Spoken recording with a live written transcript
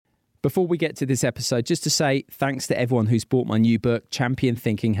Before we get to this episode, just to say thanks to everyone who's bought my new book, Champion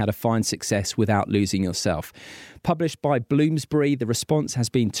Thinking: How to Find Success Without Losing Yourself. Published by Bloomsbury, the response has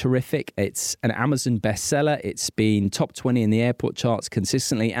been terrific. It's an Amazon bestseller. It's been top 20 in the airport charts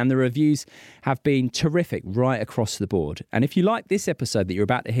consistently, and the reviews have been terrific right across the board. And if you like this episode that you're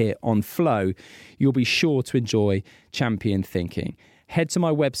about to hear on Flow, you'll be sure to enjoy Champion Thinking. Head to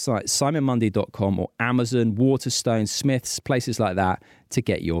my website, simonmundy.com, or Amazon, Waterstone, Smiths, places like that to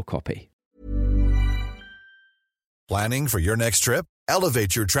get your copy. Planning for your next trip?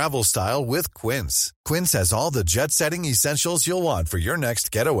 Elevate your travel style with Quince. Quince has all the jet-setting essentials you'll want for your next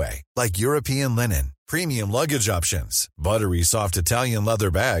getaway, like European linen, premium luggage options, buttery soft Italian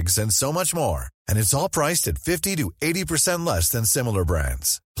leather bags, and so much more. And it's all priced at 50 to 80% less than similar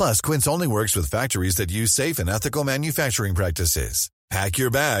brands. Plus, Quince only works with factories that use safe and ethical manufacturing practices. Pack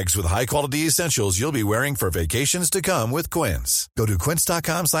your bags with high-quality essentials you'll be wearing for vacations to come with Quince. Go to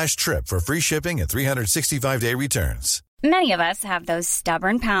quince.com/trip for free shipping and 365-day returns. Many of us have those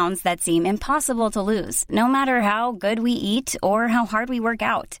stubborn pounds that seem impossible to lose, no matter how good we eat or how hard we work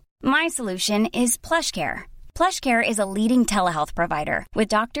out. My solution is PlushCare. PlushCare is a leading telehealth provider with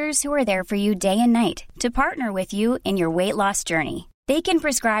doctors who are there for you day and night to partner with you in your weight loss journey. They can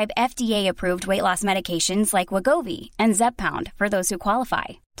prescribe FDA-approved weight loss medications like Wegovy and Zepbound for those who qualify.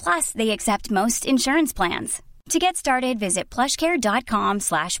 Plus, they accept most insurance plans. To get started, visit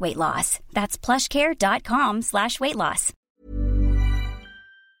plushcare.com/weightloss. That's plushcare.com/weightloss.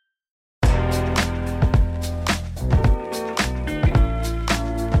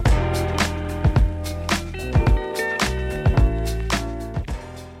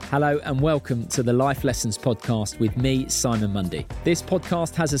 Hello and welcome to the Life Lessons podcast with me, Simon Mundy. This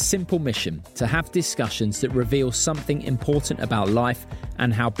podcast has a simple mission: to have discussions that reveal something important about life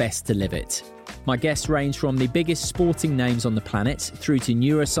and how best to live it. My guests range from the biggest sporting names on the planet through to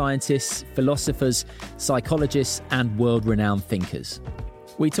neuroscientists, philosophers, psychologists, and world-renowned thinkers.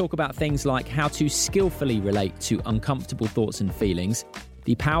 We talk about things like how to skillfully relate to uncomfortable thoughts and feelings,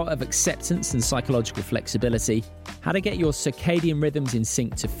 the power of acceptance and psychological flexibility, how to get your circadian rhythms in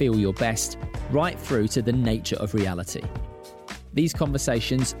sync to feel your best, right through to the nature of reality. These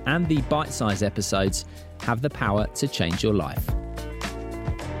conversations and the bite-sized episodes have the power to change your life.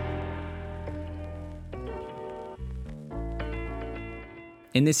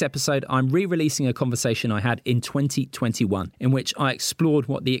 In this episode, I'm re-releasing a conversation I had in 2021, in which I explored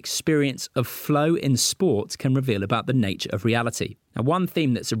what the experience of flow in sport can reveal about the nature of reality. Now, one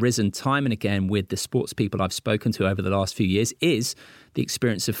theme that's arisen time and again with the sports people I've spoken to over the last few years is the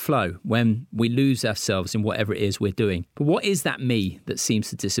experience of flow, when we lose ourselves in whatever it is we're doing. But what is that me that seems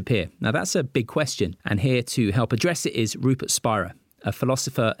to disappear? Now, that's a big question, and here to help address it is Rupert Spira, a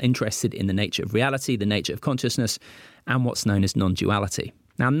philosopher interested in the nature of reality, the nature of consciousness, and what's known as non-duality.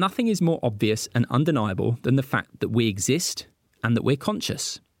 Now, nothing is more obvious and undeniable than the fact that we exist and that we're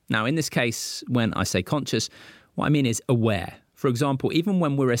conscious. Now, in this case, when I say conscious, what I mean is aware. For example, even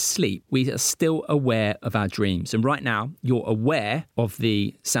when we're asleep, we are still aware of our dreams. And right now, you're aware of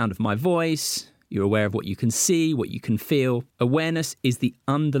the sound of my voice. You're aware of what you can see, what you can feel. Awareness is the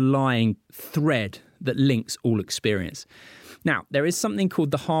underlying thread that links all experience. Now, there is something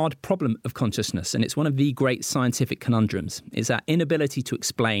called the hard problem of consciousness, and it's one of the great scientific conundrums. It's our inability to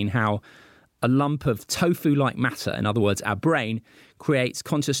explain how a lump of tofu-like matter, in other words, our brain, creates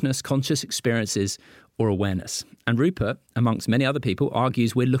consciousness, conscious experiences, or awareness. And Rupert, amongst many other people,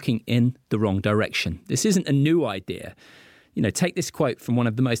 argues we're looking in the wrong direction. This isn't a new idea. Take this quote from one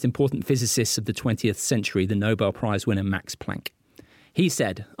of the most important physicists of the 20th century, the Nobel Prize winner Max Planck. He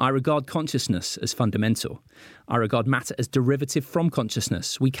said, "I regard consciousness as fundamental. I regard matter as derivative from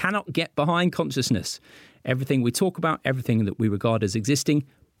consciousness. We cannot get behind consciousness. Everything we talk about, everything that we regard as existing,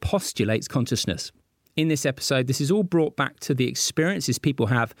 postulates consciousness." In this episode, this is all brought back to the experiences people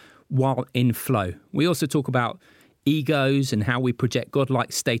have while in flow. We also talk about egos and how we project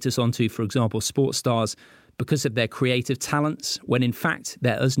godlike status onto, for example, sports stars because of their creative talents, when in fact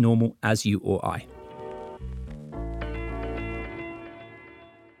they're as normal as you or I.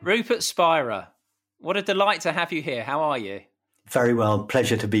 Rupert Spira, what a delight to have you here. How are you? Very well.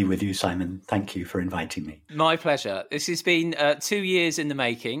 Pleasure to be with you, Simon. Thank you for inviting me. My pleasure. This has been 2 years in the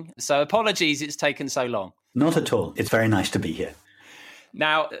making, so apologies it's taken so long. Not at all. It's very nice to be here.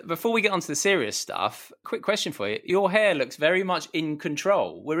 Now, before we get on to the serious stuff, quick question for you. Your hair looks very much in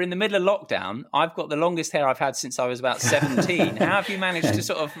control. We're in the middle of lockdown. I've got the longest hair I've had since I was about 17. How have you managed to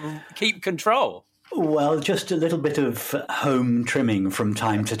sort of keep control? Well, just a little bit of home trimming from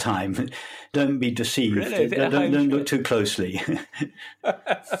time to time. Don't be deceived. Really? Don't look too closely.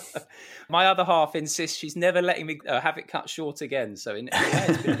 My other half insists she's never letting me have it cut short again. So in a way,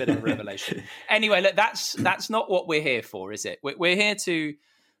 it's been a bit of a revelation. Anyway, look, that's not what we're here for, is it? We're here to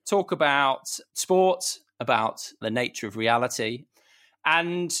talk about sport, about the nature of reality.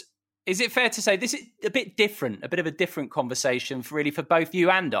 And is it fair to say this is a bit different, a bit of a different conversation for both you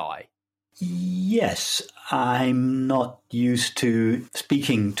and I? Yes, I'm not used to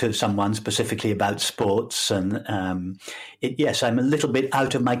speaking to someone specifically about sports. And yes, I'm a little bit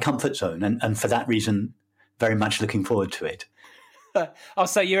out of my comfort zone. And for that reason, very much looking forward to it. Oh,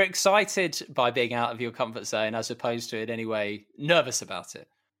 so you're excited by being out of your comfort zone as opposed to in any way nervous about it?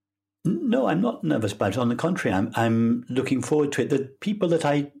 No, I'm not nervous about it. On the contrary, I'm looking forward to it. The people that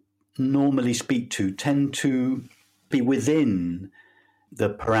I normally speak to tend to be within the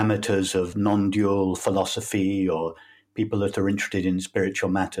parameters of non-dual philosophy or people that are interested in spiritual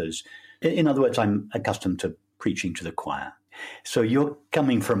matters. In other words, I'm accustomed to preaching to the choir. So you're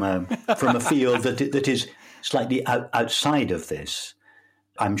coming from a field that is slightly outside of this.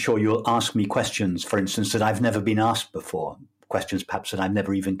 I'm sure you'll ask me questions, for instance, that I've never been asked before, questions perhaps that I've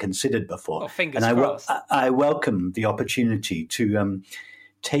never even considered before. Well, fingers crossed. I welcome the opportunity to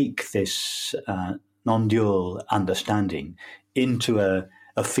take this non-dual understanding into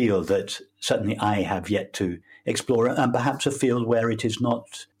a field that certainly I have yet to explore, and perhaps a field where it is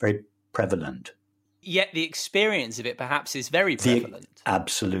not very prevalent. Yet the experience of it perhaps is very prevalent.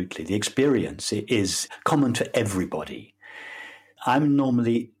 Absolutely. The experience is common to everybody. I'm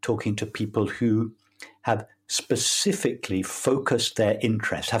normally talking to people who have specifically focused their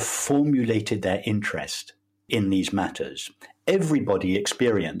interest, have formulated their interest in these matters. Everybody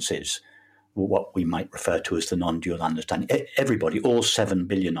experiences what we might refer to as the non-dual understanding. Everybody, all 7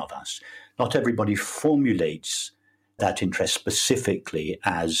 billion of us. Not everybody formulates that interest specifically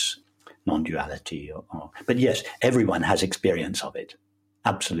as non-duality. But yes, everyone has experience of it.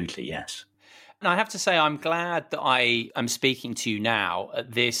 Absolutely, yes. And I have to say, I'm glad that I am speaking to you now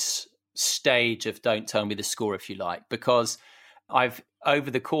at this stage of Don't Tell Me the Score, if you like, because I've, over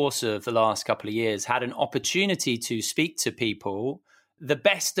the course of the last couple of years, had an opportunity to speak to people, the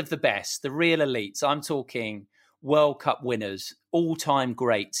best of the best, the real elites. I'm talking World Cup winners, all-time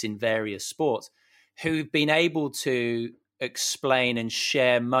greats in various sports, who've been able to explain and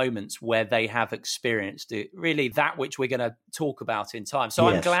share moments where they have experienced it, really that which we're going to talk about in time. So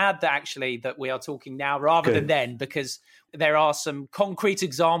yes. I'm glad that we are talking now rather than then, because there are some concrete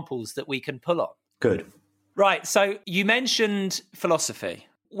examples that we can pull on. Good. Right. So you mentioned philosophy.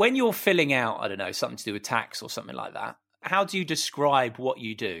 When you're filling out, I don't know, something to do with tax or something like that, how do you describe what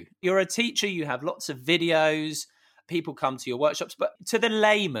you do? You're a teacher, you have lots of videos, people come to your workshops, but to the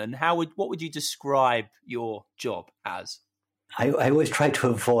layman, what would you describe your job as? I always try to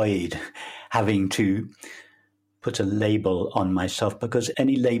avoid having to put a label on myself because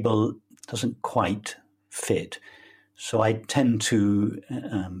any label doesn't quite fit. So I tend to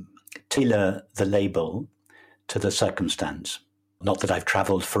tailor the label to the circumstance. Not that I've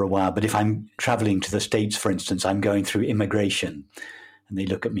traveled for a while, but if I'm traveling to the States, for instance, I'm going through immigration and they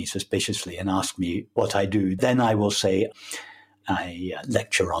look at me suspiciously and ask me what I do, then I will say I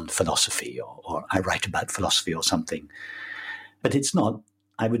lecture on philosophy or I write about philosophy or something. But it's not,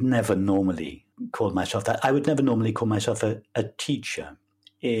 I would never normally call myself that. I would never normally call myself a teacher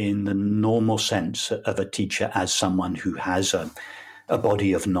in the normal sense of a teacher as someone who has a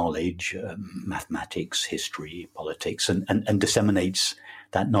body of knowledge, mathematics, history, politics, and disseminates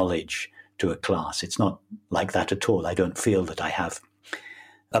that knowledge to a class. It's not like that at all. I don't feel that I have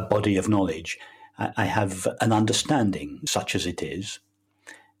a body of knowledge. I have an understanding, such as it is,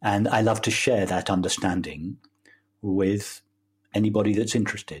 and I love to share that understanding with anybody that's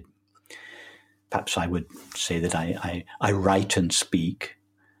interested. Perhaps I would say that I write and speak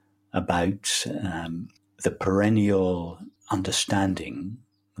about the perennial understanding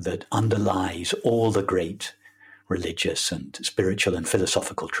that underlies all the great religious and spiritual and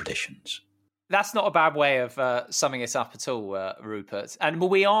philosophical traditions. That's not a bad way of summing it up at all, Rupert. And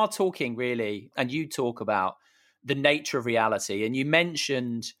we are talking really, and you talk about the nature of reality, and you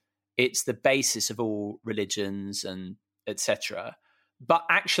mentioned it's the basis of all religions and etc. But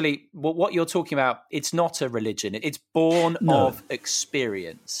actually, what you're talking about, it's not a religion. It's born of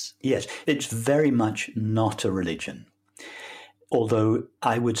experience. Yes, it's very much not a religion. Although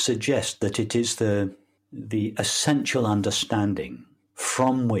I would suggest that it is the essential understanding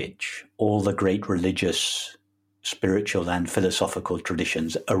from which all the great religious, spiritual and philosophical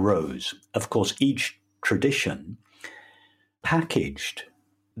traditions arose. Of course, each tradition packaged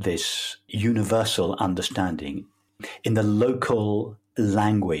this universal understanding in the local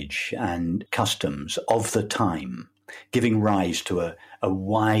language and customs of the time, giving rise to a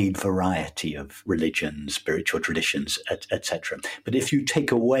wide variety of religions, spiritual traditions, etc. But if you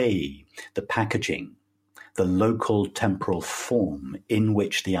take away the packaging, the local temporal form in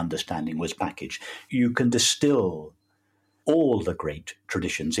which the understanding was packaged, you can distill all the great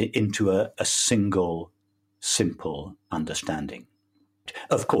traditions into a single, simple understanding.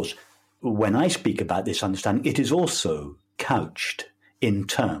 Of course, when I speak about this understanding, it is also couched in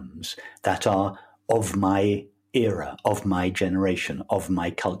terms that are of my era, of my generation, of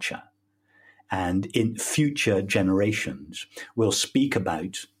my culture. And in future generations, we'll speak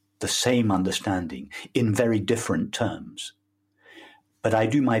about the same understanding in very different terms. But I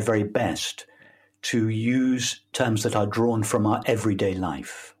do my very best to use terms that are drawn from our everyday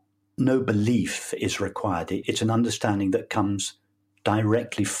life. No belief is required. It's an understanding that comes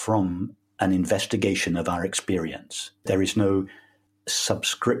directly from an investigation of our experience. There is no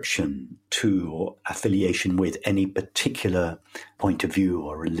subscription to or affiliation with any particular point of view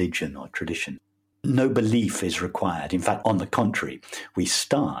or religion or tradition. No belief is required. In fact, on the contrary, we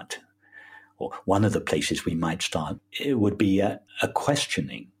start, or one of the places we might start, it would be a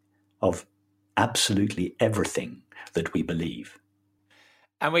questioning of absolutely everything that we believe.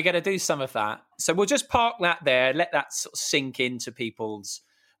 And we're going to do some of that. So we'll just park that there, let that sort of sink into people's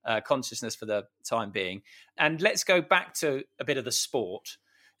consciousness for the time being. And let's go back to a bit of the sport.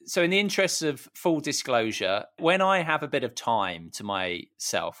 So in the interests of full disclosure, when I have a bit of time to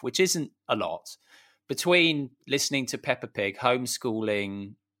myself, which isn't a lot, between listening to Peppa Pig,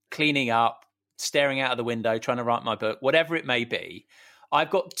 homeschooling, cleaning up, staring out of the window, trying to write my book, whatever it may be, I've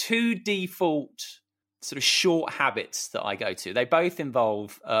got two default sort of short habits that I go to. They both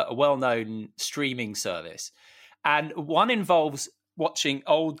involve a well-known streaming service. And one involves watching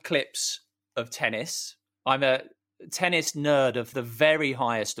old clips of tennis. I'm a tennis nerd of the very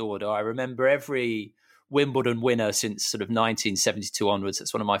highest order. I remember every Wimbledon winner since sort of 1972 onwards.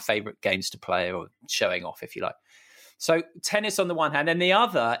 It's one of my favorite games to play, or showing off, if you like. So tennis on the one hand, and the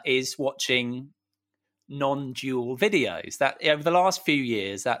other is watching non-dual videos. That over the last few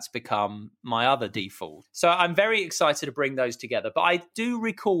years, that's become my other default. So I'm very excited to bring those together. But I do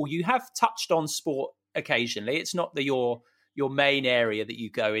recall you have touched on sport occasionally. It's not your main area that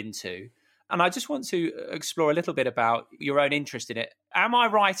you go into. And I just want to explore a little bit about your own interest in it. Am I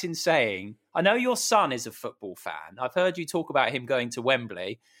right in saying, I know your son is a football fan. I've heard you talk about him going to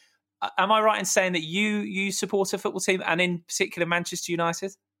Wembley. Am I right in saying that you support a football team, and in particular Manchester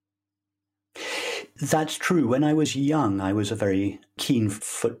United? That's true. When I was young, I was a very keen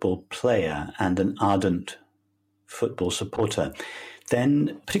football player and an ardent football supporter.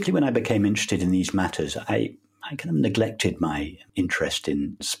 Then, particularly when I became interested in these matters, I kind of neglected my interest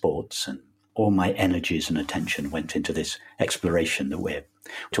in sports, and all my energies and attention went into this exploration that we're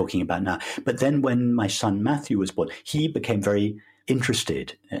talking about now. But then when my son Matthew was born, he became very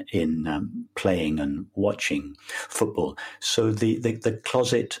interested in playing and watching football. So the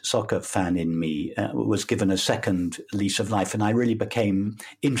closet soccer fan in me was given a second lease of life, and I really became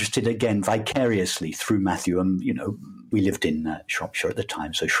interested again vicariously through Matthew. We lived in Shropshire at the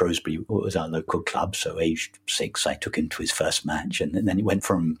time, so Shrewsbury was our local club. So aged 6, I took him to his first match, and then he went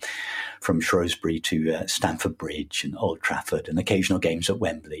from Shrewsbury to Stamford Bridge and Old Trafford, and occasional games at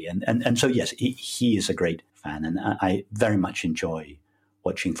Wembley. And so yes, he is a great fan, and I very much enjoy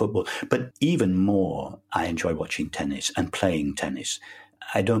watching football. But even more, I enjoy watching tennis and playing tennis.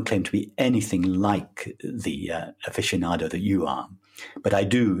 I don't claim to be anything like the aficionado that you are, but I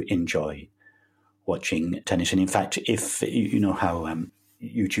do enjoy watching tennis. And in fact, if you know how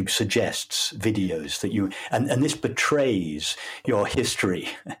YouTube suggests videos that you, and this betrays your history,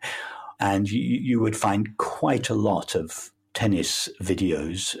 and you would find quite a lot of tennis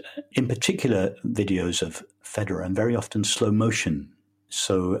videos, in particular videos of Federer, and very often slow motion.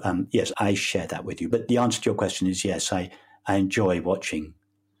 So yes, I share that with you. But the answer to your question is yes, I enjoy watching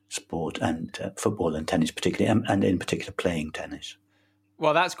sport and football and tennis particularly, and in particular playing tennis.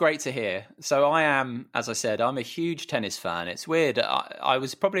 Well, that's great to hear. So I am, as I said, I'm a huge tennis fan. It's weird. I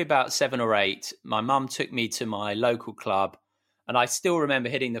was probably about 7 or 8. My mum took me to my local club, and I still remember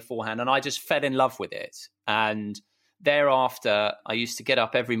hitting the forehand, and I just fell in love with it. And thereafter, I used to get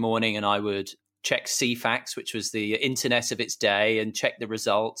up every morning and I would check CFAX, which was the internet of its day, and check the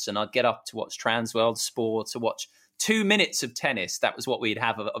results. And I'd get up to watch Transworld Sport, to watch 2 minutes of tennis. That was what we'd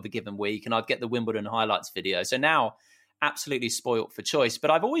have of a given week. And I'd get the Wimbledon highlights video. So now, absolutely spoilt for choice.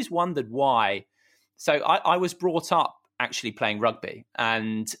 But I've always wondered why. So I was brought up actually playing rugby,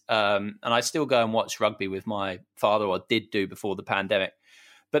 and I still go and watch rugby with my father, or did do before the pandemic.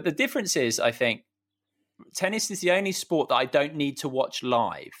 But the difference is, I think, tennis is the only sport that I don't need to watch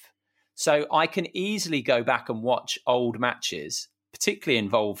live. So I can easily go back and watch old matches, particularly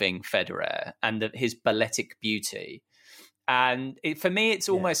involving Federer and his balletic beauty. And for me, it's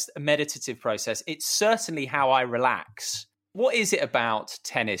almost a meditative process. It's certainly how I relax. What is it about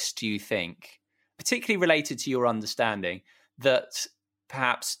tennis, do you think, particularly related to your understanding, that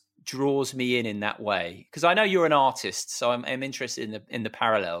perhaps draws me in that way? Because I know you're an artist, so I'm interested in the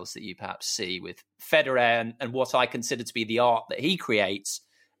parallels that you perhaps see with Federer and what I consider to be the art that he creates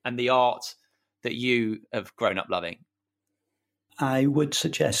and the art that you have grown up loving. I would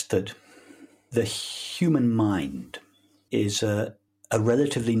suggest that the human mind is a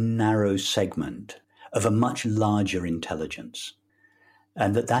relatively narrow segment of a much larger intelligence,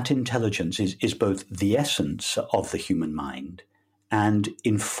 and that intelligence is both the essence of the human mind and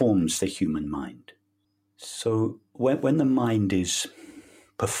informs the human mind. So when the mind is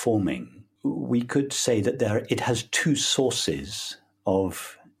performing, we could say that it has two sources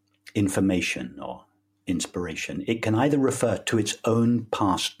of information or inspiration. It can either refer to its own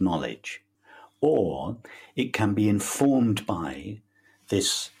past knowledge, or it can be informed by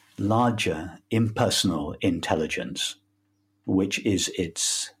this larger impersonal intelligence, which is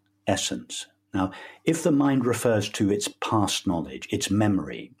its essence. Now, if the mind refers to its past knowledge, its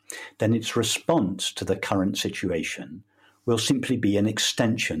memory, then its response to the current situation will simply be an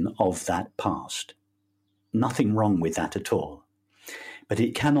extension of that past. Nothing wrong with that at all. But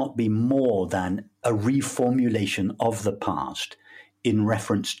it cannot be more than a reformulation of the past in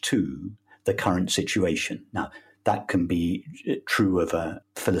reference to the current situation. Now, that can be true of a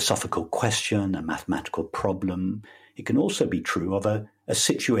philosophical question, a mathematical problem. It can also be true of a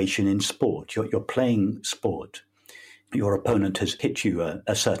situation in sport. You're playing sport. Your opponent has hit you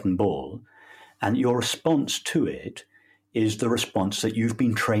a certain ball, and your response to it is the response that you've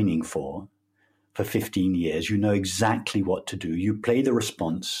been training for 15 years. You know exactly what to do. You play the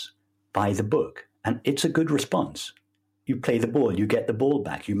response by the book, and it's a good response. You play the ball, you get the ball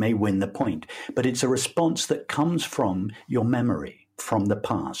back, you may win the point, but it's a response that comes from your memory, from the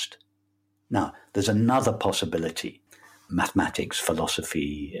past. Now, there's another possibility. Mathematics,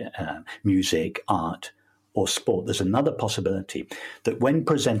 philosophy, music, art, or sport. There's another possibility that when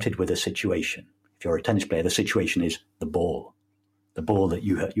presented with a situation, if you're a tennis player, the situation is the ball that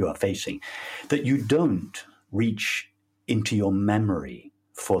you are facing, that you don't reach into your memory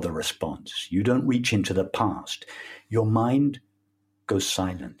for the response. You don't reach into the past. Your mind goes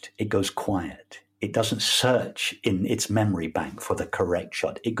silent. It goes quiet. It doesn't search in its memory bank for the correct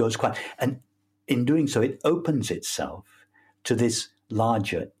shot. It goes quiet. And in doing so, it opens itself to this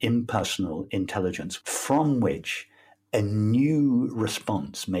larger impersonal intelligence from which a new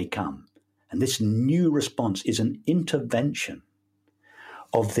response may come. And this new response is an intervention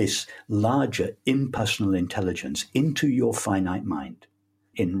of this larger impersonal intelligence into your finite mind.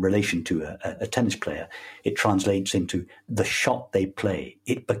 In relation to a tennis player, it translates into the shot they play.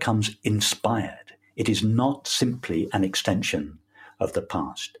 It becomes inspired. It is not simply an extension of the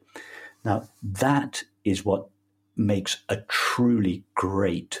past. Now, that is what makes a truly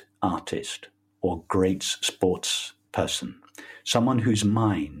great artist or great sports person. Someone whose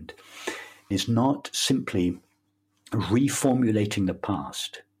mind is not simply reformulating the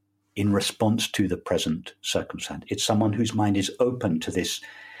past in response to the present circumstance. It's someone whose mind is open to this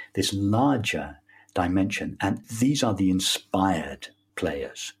larger dimension. And these are the inspired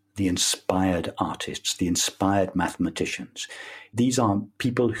players, the inspired artists, the inspired mathematicians. These are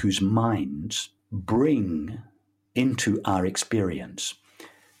people whose minds bring into our experience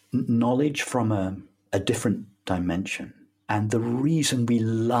knowledge from a different dimension. And the reason we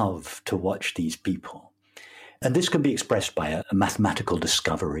love to watch these people, and this can be expressed by a mathematical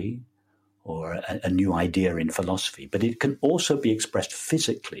discovery or a new idea in philosophy, but it can also be expressed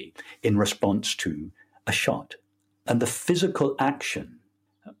physically in response to a shot. And the physical action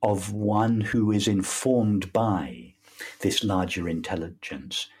of one who is informed by this larger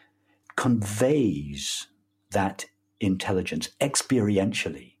intelligence conveys that intelligence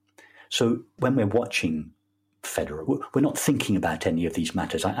experientially. So when we're watching Federer, we're not thinking about any of these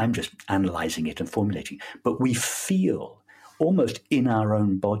matters. I'm just analyzing it and formulating. But we feel almost in our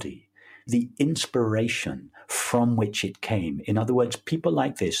own body the inspiration from which it came. In other words, people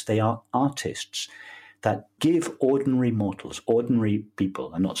like this, they are artists that give ordinary mortals, ordinary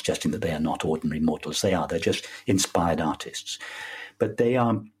people. I'm not suggesting that they are not ordinary mortals. They are. They're just inspired artists. But they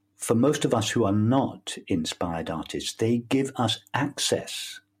are, for most of us who are not inspired artists, they give us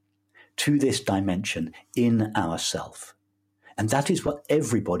access to this dimension in ourself. And that is what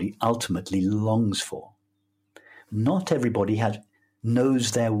everybody ultimately longs for. Not everybody has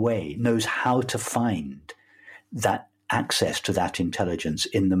knows their way, knows how to find that access to that intelligence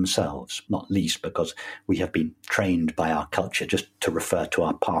in themselves, not least because we have been trained by our culture just to refer to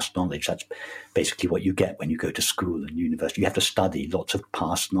our past knowledge. That's basically what you get when you go to school and university. You have to study lots of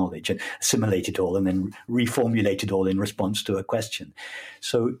past knowledge and assimilate it all and then reformulate it all in response to a question.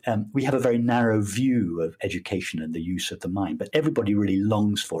 So we have a very narrow view of education and the use of the mind. But everybody really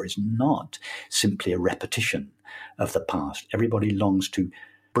longs for is not simply a repetition of the past. Everybody longs to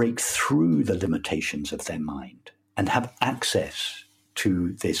break through the limitations of their mind and have access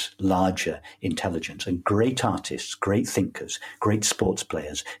to this larger intelligence. And great artists, great thinkers, great sports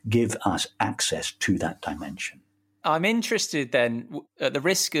players give us access to that dimension. I'm interested then, at the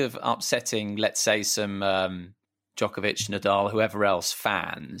risk of upsetting, let's say, some Djokovic, Nadal, whoever else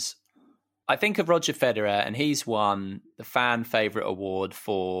fans. I think of Roger Federer, and he's won the fan favourite award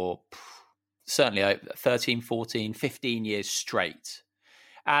for certainly 13, 14, 15 years straight.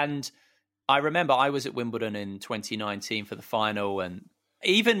 And I remember I was at Wimbledon in 2019 for the final, and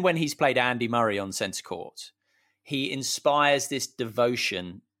even when he's played Andy Murray on centre court, he inspires this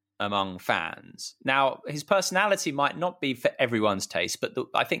devotion among fans. Now, his personality might not be for everyone's taste, but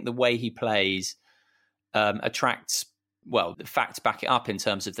I think the way he plays attracts, well, the facts back it up in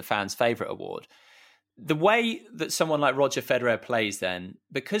terms of the fans' favourite award. The way that someone like Roger Federer plays then,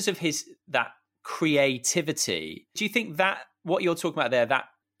 because of that creativity, do you think that what you're talking about there, that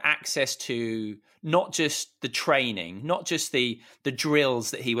access to not just the training, not just the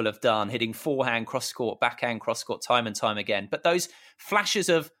drills that he will have done, hitting forehand, cross-court, backhand, cross-court time and time again, but those flashes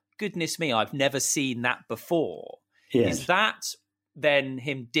of, goodness me, I've never seen that before. Yes. Is that then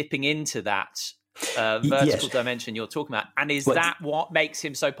him dipping into that vertical dimension you're talking about? And is that what makes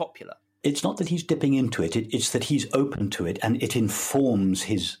him so popular? It's not that he's dipping into it. It's that he's open to it and it informs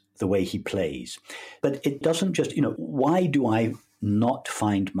the way he plays. But it doesn't just, why do I not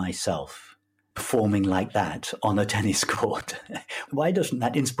find myself performing like that on a tennis court? Why doesn't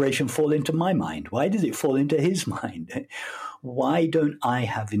that inspiration fall into my mind? Why does it fall into his mind? Why don't I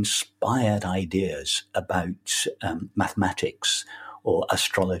have inspired ideas about mathematics or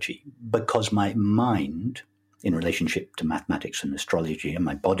astrology? Because my mind, in relationship to mathematics and astrology, and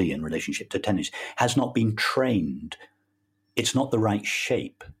my body in relationship to tennis, has not been trained. It's not the right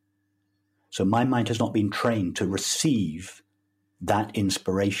shape. So my mind has not been trained to receive that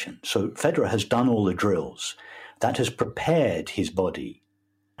inspiration. So Federer has done all the drills. That has prepared his body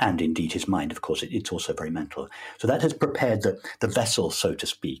and indeed his mind. Of course, it's also very mental. So that has prepared the vessel, so to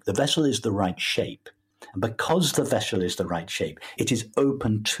speak. The vessel is the right shape. And because the vessel is the right shape, it is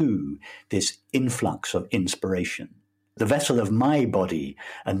open to this influx of inspiration. The vessel of my body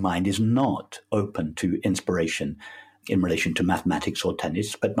and mind is not open to inspiration in relation to mathematics or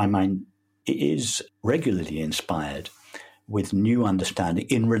tennis, but my mind is regularly inspired with new understanding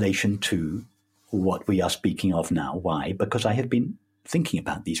in relation to what we are speaking of now. Why? Because I have been thinking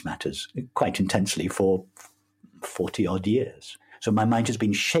about these matters quite intensely for 40-odd years. So my mind has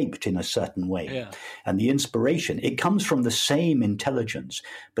been shaped in a certain way. Yeah. And the inspiration, it comes from the same intelligence,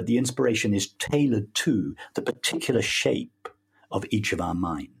 but the inspiration is tailored to the particular shape of each of our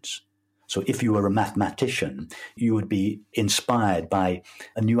minds. So if you were a mathematician, you would be inspired by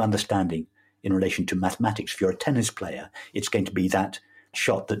a new understanding in relation to mathematics. If you're a tennis player, it's going to be that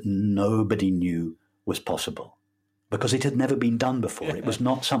shot that nobody knew was possible because it had never been done before. It was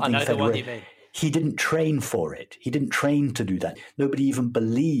not something Federer. He didn't train for it. He didn't train to do that. Nobody even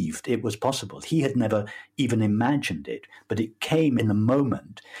believed it was possible. He had never even imagined it, but it came in the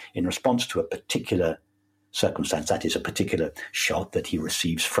moment in response to a particular circumstance. That is a particular shot that he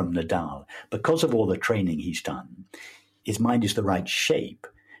receives from Nadal. Because of all the training he's done, his mind is the right shape.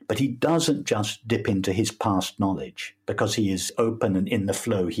 But he doesn't just dip into his past knowledge. Because he is open and in the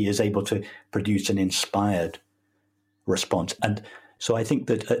flow, he is able to produce an inspired response. And so I think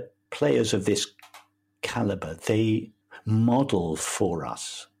that players of this caliber, they model for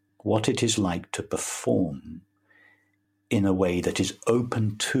us what it is like to perform in a way that is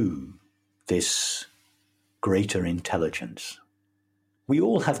open to this greater intelligence. We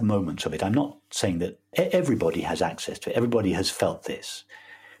all have moments of it. I'm not saying that everybody has access to it. Everybody has felt this.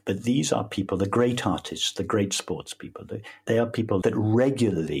 But these are people, the great artists, the great sports people. They are people that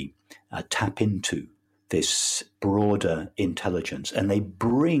regularly tap into this broader intelligence, and they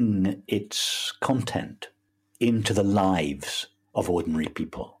bring its content into the lives of ordinary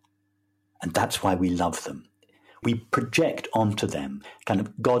people. And that's why we love them. We project onto them kind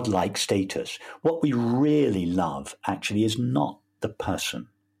of godlike status. What we really love actually is not the person.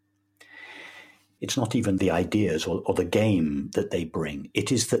 It's not even the ideas or the game that they bring.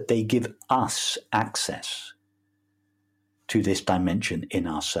 It is that they give us access to this dimension in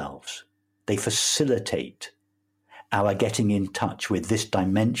ourselves. They facilitate our getting in touch with this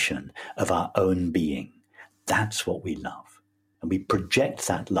dimension of our own being. That's what we love. And we project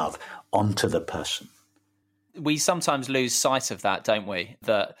that love onto the person. We sometimes lose sight of that, don't we?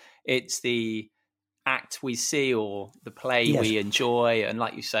 That it's the act we see or the play we enjoy, and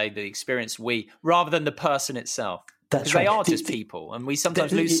like you say, the experience rather than the person itself. That's right. They are just people, and we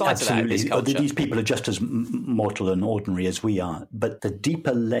sometimes lose sight of that in this culture. These people are just as mortal and ordinary as we are. But the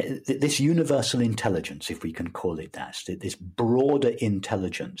deeper, this universal intelligence, if we can call it that, this broader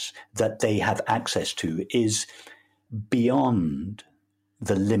intelligence that they have access to is beyond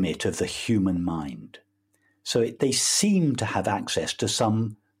the limit of the human mind. So they seem to have access to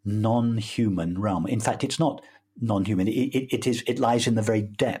some non-human realm. In fact, it's not non-human. It lies in the very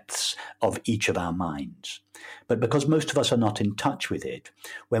depths of each of our minds. But because most of us are not in touch with it,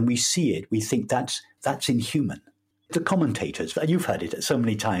 when we see it, we think that's inhuman. The commentators, and you've heard it so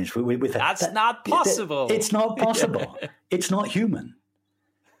many times. That's not possible. It's not possible. It's not human.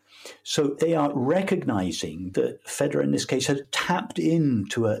 So they are recognizing that Federer, in this case, has tapped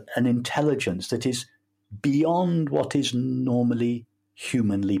into an intelligence that is beyond what is normally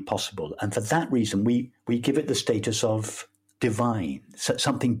humanly possible. And for that reason, we give it the status of divine,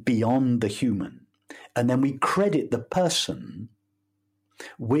 something beyond the human. And then we credit the person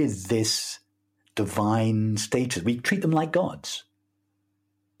with this divine status. We treat them like gods.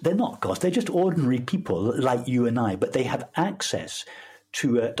 They're not gods. They're just ordinary people like you and I, but they have access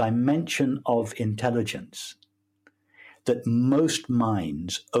to a dimension of intelligence that most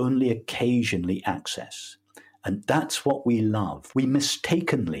minds only occasionally access. And that's what we love. We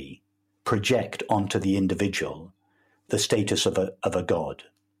mistakenly project onto the individual the status of a god.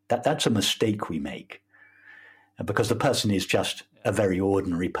 That's a mistake we make, because the person is just a very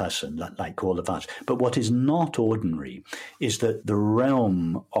ordinary person, like all of us. But what is not ordinary is that the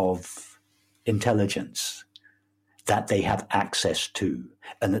realm of intelligence that they have access to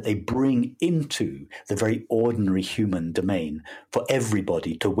and that they bring into the very ordinary human domain for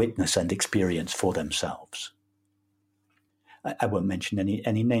everybody to witness and experience for themselves. I won't mention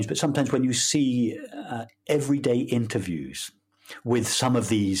any names, but sometimes when you see everyday interviews with some of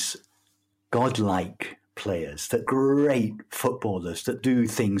these godlike players, that great footballers that do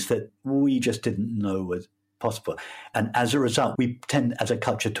things that we just didn't know was possible. And as a result, we tend as a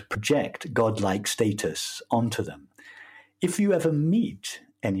culture to project godlike status onto them. If you ever meet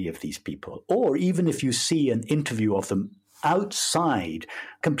any of these people, or even if you see an interview of them outside,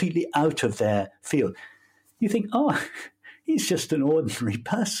 completely out of their field, you think, oh, he's just an ordinary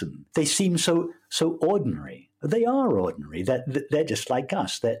person. They seem so ordinary. They are ordinary. They're just like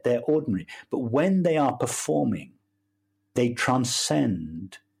us. They're ordinary. But when they are performing, they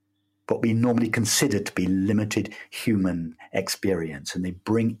transcend what we normally consider to be limited human experience, and they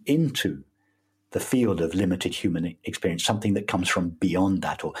bring into the field of limited human experience something that comes from beyond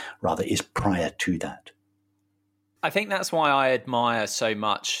that, or rather is prior to that. I think that's why I admire so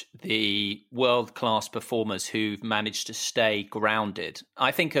much the world-class performers who've managed to stay grounded.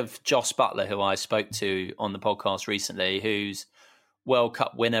 I think of Joss Butler, who I spoke to on the podcast recently, who's World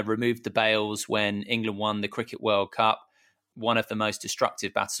Cup winner, removed the bails when England won the Cricket World Cup, one of the most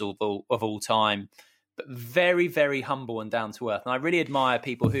destructive battles of all time, but very, very humble and down to earth. And I really admire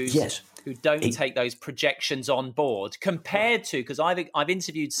people who don't take those projections on board compared to, because I've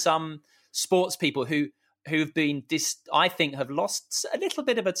interviewed some sports people who've been, I think, have lost a little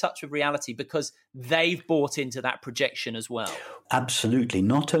bit of a touch with reality because they've bought into that projection as well. Absolutely.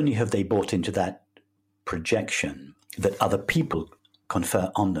 Not only have they bought into that projection that other people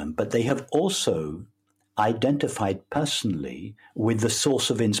confer on them, but they have also identified personally with the source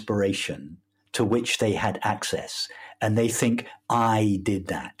of inspiration to which they had access. And they think, I did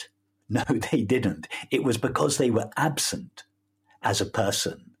that. No, they didn't. It was because they were absent as a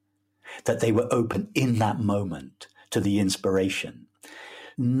person that they were open in that moment to the inspiration.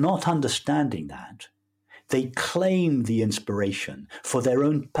 Not understanding that, they claim the inspiration for their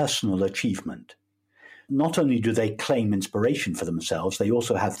own personal achievement. Not only do they claim inspiration for themselves, they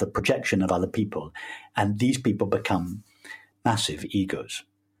also have the projection of other people. And these people become massive egos.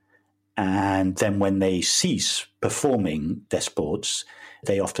 And then when they cease performing their sports,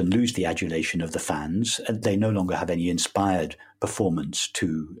 they often lose the adulation of the fans. And they no longer have any inspired performance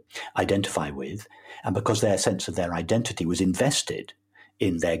to identify with. And because their sense of their identity was invested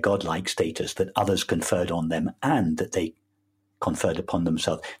in their godlike status that others conferred on them and that they conferred upon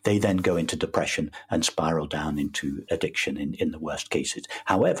themselves, they then go into depression and spiral down into addiction in the worst cases.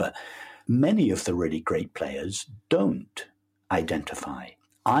 However, many of the really great players don't identify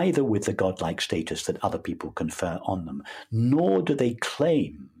either with the godlike status that other people confer on them, nor do they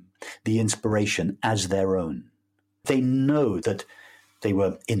claim the inspiration as their own. They know that they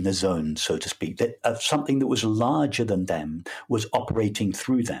were in the zone, so to speak, that something that was larger than them was operating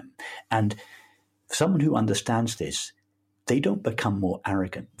through them. And someone who understands this, they don't become more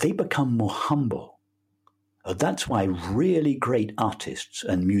arrogant. They become more humble. That's why really great artists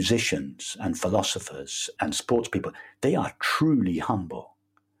and musicians and philosophers and sports people, they are truly humble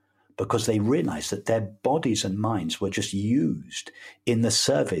because they realize that their bodies and minds were just used in the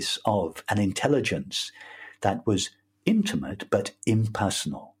service of an intelligence that was intimate but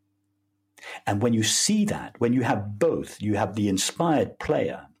impersonal. And when you see that, when you have both, you have the inspired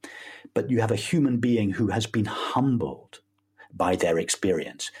player, but you have a human being who has been humbled by their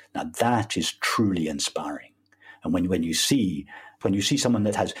experience. Now that is truly inspiring. And when you see someone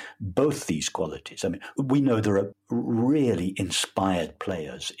that has both these qualities, I mean, we know there are really inspired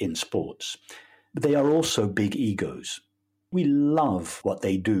players in sports. But they are also big egos. We love what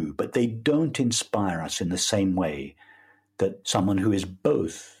they do, but they don't inspire us in the same way that someone who is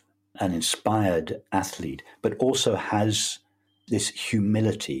both an inspired athlete, but also has this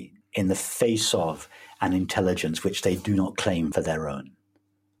humility in the face of an intelligence which they do not claim for their own.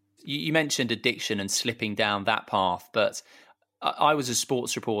 You mentioned addiction and slipping down that path, but I was a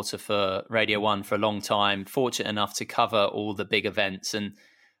sports reporter for Radio 1 for a long time, fortunate enough to cover all the big events. And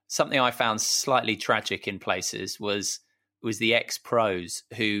something I found slightly tragic in places was the ex-pros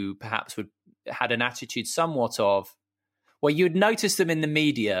who perhaps had an attitude somewhat of, well, you'd notice them in the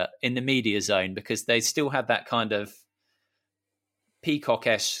media zone because they still had that kind of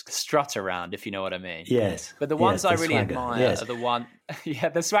peacock-esque strut around, if you know what I mean. Yes. But the ones I really swagger. admire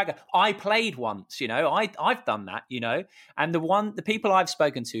are the swagger. I played once, I've done that, and the people I've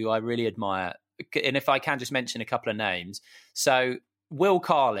spoken to, I really admire. And if I can just mention a couple of names. So Will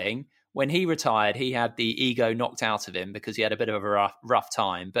Carling, when he retired, he had the ego knocked out of him because he had a bit of a rough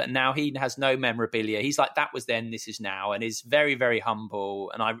time. But now he has no memorabilia. He's like, that was then, this is now, and is very, very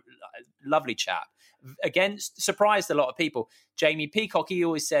humble and lovely chap. Again, surprised a lot of people. Jamie Peacock, he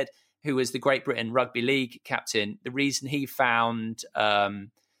always said, who was the Great Britain Rugby League captain, the reason he found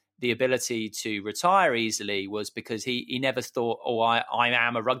the ability to retire easily was because he never thought, I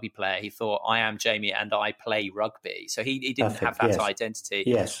am a rugby player. He thought, I am Jamie and I play rugby. So he didn't have that identity.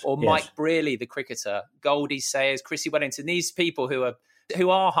 Yes. Or Mike Brearley, the cricketer, Goldie Sayers, Chrissy Wellington, these people who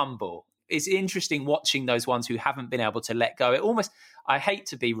are humble. It's interesting watching those ones who haven't been able to let go. It almost, I hate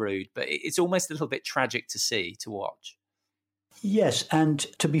to be rude, but it's almost a little bit tragic to watch. Yes, and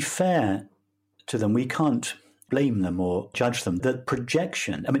to be fair to them, we can't blame them or judge them. The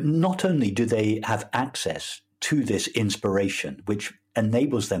projection, I mean, not only do they have access to this inspiration, which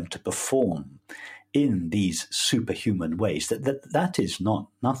enables them to perform in these superhuman ways, that is not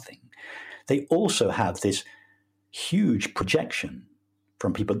nothing. They also have this huge projection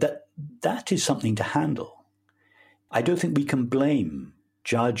from people that is something to handle. I don't think we can blame,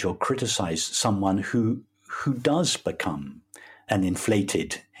 judge, or criticize someone who does become an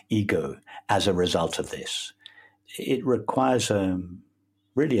inflated ego as a result of this. It requires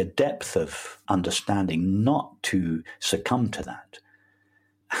really a depth of understanding not to succumb to that.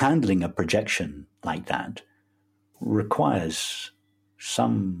 Handling a projection like that requires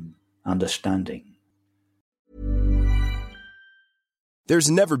some understanding.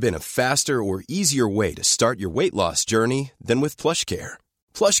 There's never been a faster or easier way to start your weight loss journey than with PlushCare.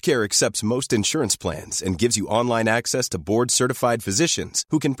 PlushCare accepts most insurance plans and gives you online access to board-certified physicians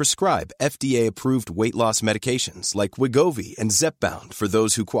who can prescribe FDA-approved weight loss medications like Wegovy and Zepbound for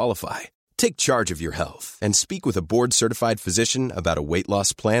those who qualify. Take charge of your health and speak with a board-certified physician about a weight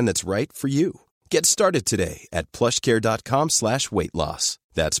loss plan that's right for you. Get started today at plushcare.com/weight loss.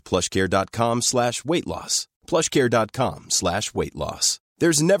 That's plushcare.com/weight loss. plushcare.com/weight loss.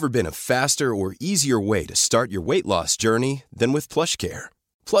 There's never been a faster or easier way to start your weight loss journey than with PlushCare.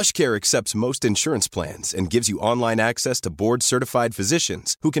 PlushCare accepts most insurance plans and gives you online access to board-certified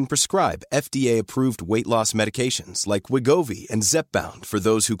physicians who can prescribe FDA-approved weight loss medications like Wegovy and Zepbound for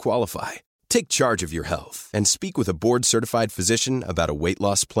those who qualify. Take charge of your health and speak with a board-certified physician about a weight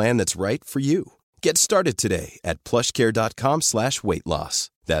loss plan that's right for you. Get started today at plushcare.com/weight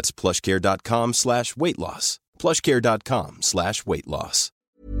loss. That's plushcare.com/weight loss. plushcare.com/weight loss.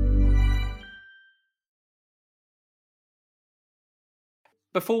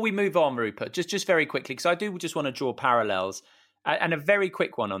 Before we move on, Rupert, just very quickly, because I do just want to draw parallels, and a very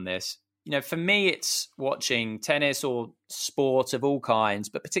quick one on this. For me, it's watching tennis or sport of all kinds,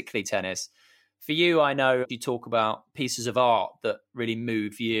 but particularly tennis. For you, I know you talk about pieces of art that really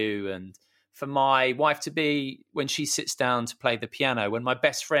move you, and for my wife to be when she sits down to play the piano, when my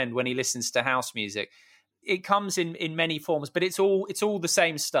best friend, when he listens to house music. It comes in many forms, but it's all the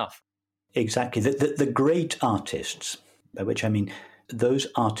same stuff. Exactly. The great artists, by which I mean those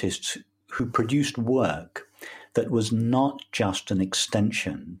artists who produced work that was not just an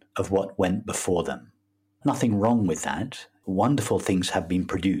extension of what went before them. Nothing wrong with that. Wonderful things have been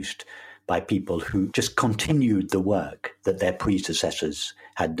produced by people who just continued the work that their predecessors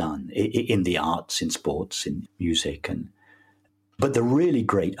had done in the arts, in sports, in music. But the really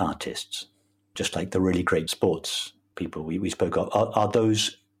great artists, just like the really great sports people we spoke of, are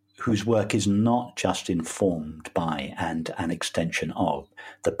those whose work is not just informed by and an extension of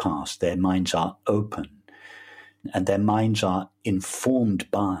the past. Their minds are open and their minds are informed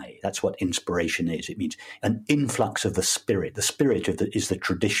by. That's what inspiration is. It means an influx of the spirit. The spirit is the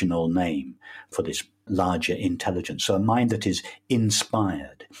traditional name for this larger intelligence. So a mind that is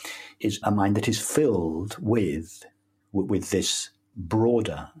inspired is a mind that is filled with this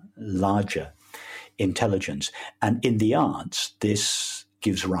broader, larger intelligence. And in the arts, this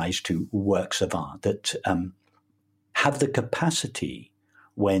gives rise to works of art that have the capacity,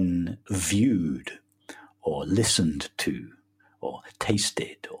 when viewed or listened to or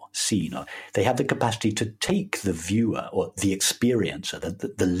tasted or seen, or they have the capacity to take the viewer or the experiencer,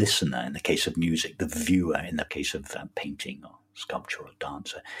 the listener in the case of music, the viewer in the case of painting or sculpture or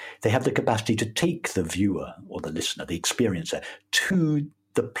dance. They have the capacity to take the viewer or the listener, the experiencer, to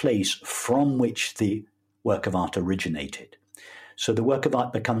the place from which the work of art originated. So the work of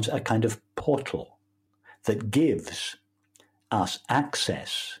art becomes a kind of portal that gives us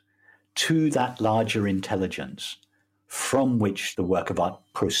access to that larger intelligence from which the work of art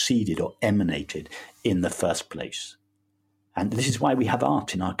proceeded or emanated in the first place. And this is why we have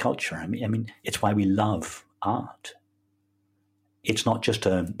art in our culture. I mean, it's why we love art. It's not just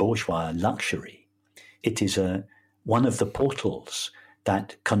a bourgeois luxury. It is one of the portals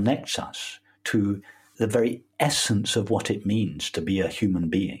that connects us to the very essence of what it means to be a human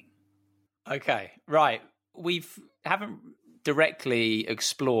being. Okay, right. We haven't directly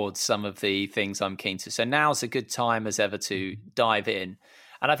explored some of the things I'm keen to. So now's a good time as ever to dive in.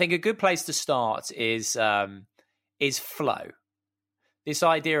 And I think a good place to start is flow. This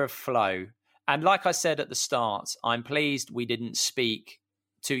idea of flow. And like I said at the start, I'm pleased we didn't speak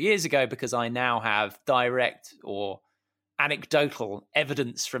 2 years ago because I now have direct or anecdotal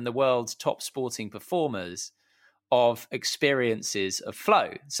evidence from the world's top sporting performers of experiences of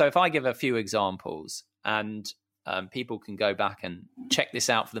flow. So if I give a few examples, and people can go back and check this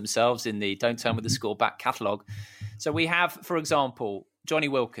out for themselves in the Don't Turn With the Score back catalogue. So we have, for example, Johnny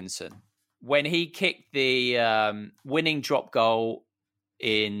Wilkinson. When he kicked the winning drop goal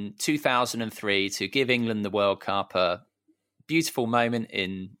in 2003 to give England the World Cup, a beautiful moment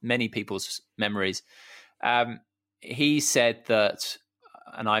in many people's memories, he said that,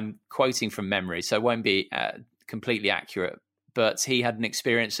 and I'm quoting from memory, so it won't be completely accurate, but he had an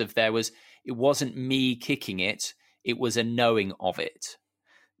experience of it wasn't me kicking it, it was a knowing of it.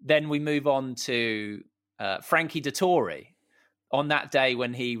 Then we move on to Frankie Dettori. On that day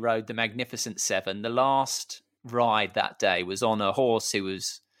when he rode the Magnificent Seven, the last ride that day was on a horse who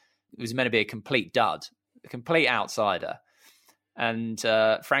was meant to be a complete dud, a complete outsider. And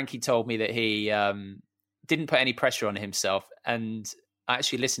Frankie told me that he didn't put any pressure on himself. And I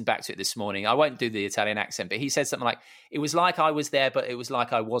actually listened back to it this morning. I won't do the Italian accent, but he said something like, it was like I was there, but it was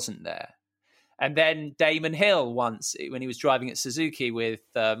like I wasn't there. And then Damon Hill once, when he was driving at Suzuki with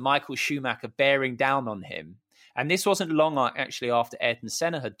Michael Schumacher bearing down on him. And this wasn't long actually after Ayrton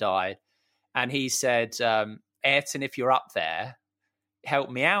Senna had died. And he said, Ayrton, if you're up there,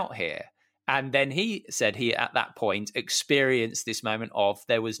 help me out here. And then he said he, at that point, experienced this moment of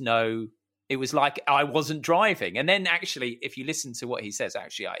it was like I wasn't driving. And then actually, if you listen to what he says,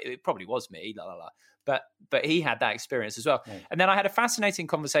 actually, it probably was me, But he had that experience as well. Right. And then I had a fascinating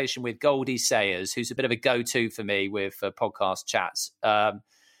conversation with Goldie Sayers, who's a bit of a go-to for me with podcast chats.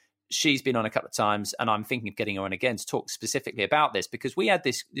 She's been on a couple of times, and I'm thinking of getting her on again to talk specifically about this, because we had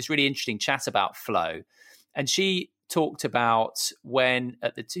this really interesting chat about flow. And she talked about when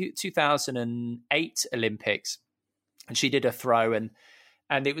at the 2008 Olympics, and she did a throw,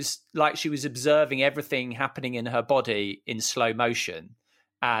 and it was like she was observing everything happening in her body in slow motion.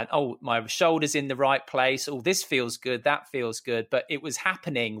 And, my shoulder's in the right place. Oh, this feels good. That feels good. But it was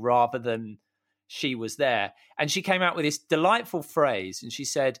happening rather than she was there. And she came out with this delightful phrase. And she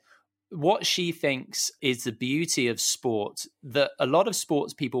said, what she thinks is the beauty of sport that a lot of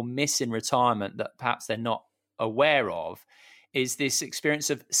sports people miss in retirement that perhaps they're not aware of is this experience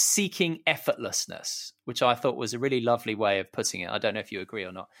of seeking effortlessness, which I thought was a really lovely way of putting it. I don't know if you agree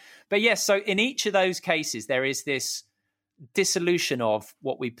or not. But yes, so in each of those cases, there is this dissolution of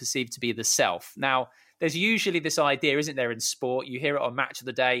what we perceive to be the self. Now, there's usually this idea, isn't there, in sport? You hear it on Match of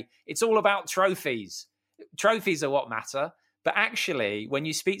the Day. It's all about trophies. Trophies are what matter. But actually, when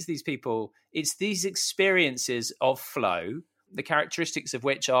you speak to these people, it's these experiences of flow, the characteristics of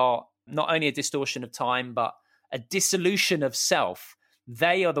which are not only a distortion of time, but a dissolution of self.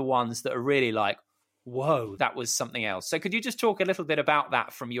 They are the ones that are really like, whoa, that was something else. So could you just talk a little bit about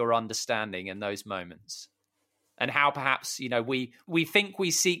that from your understanding in those moments? And how perhaps, we think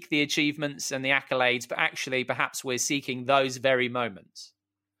we seek the achievements and the accolades, but actually perhaps we're seeking those very moments.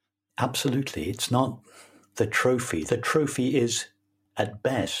 Absolutely. It's not the trophy. The trophy is, at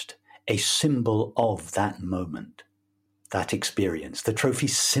best, a symbol of that moment, that experience. The trophy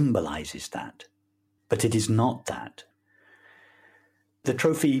symbolizes that, but it is not that. The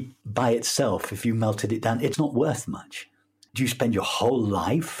trophy by itself, if you melted it down, it's not worth much. Do you spend your whole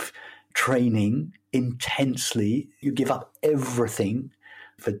life training intensely? You give up everything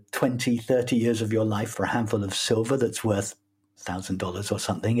for 20, 30 years of your life for a handful of silver that's worth $1,000 or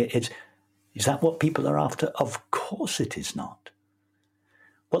something. Is that what people are after? Of course it is not.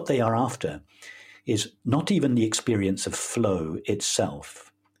 What they are after is not even the experience of flow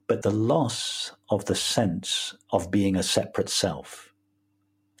itself, but the loss of the sense of being a separate self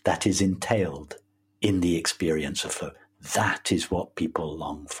that is entailed in the experience of flow. That is what people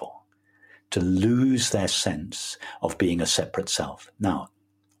long for, to lose their sense of being a separate self. Now,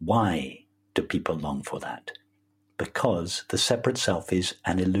 why do people long for that? Because the separate self is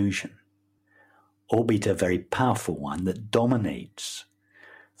an illusion, albeit a very powerful one that dominates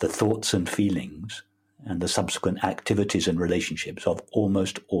the thoughts and feelings and the subsequent activities and relationships of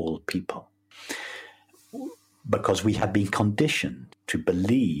almost all people. Because we have been conditioned to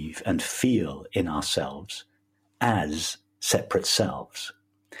believe and feel in ourselves as separate selves.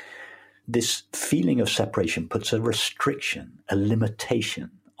 This feeling of separation puts a restriction, a limitation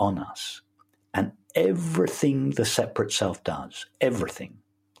on us. And everything the separate self does,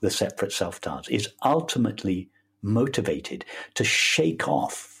 is ultimately motivated to shake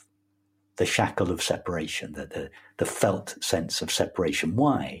off the shackle of separation, the felt sense of separation.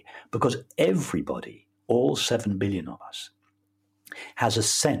 Why? Because everybody, all 7 billion of us, has a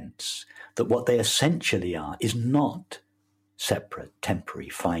sense that what they essentially are is not separate, temporary,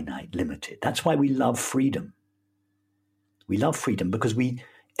 finite, limited. That's why we love freedom. We love freedom because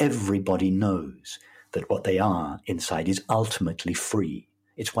everybody knows that what they are inside is ultimately free.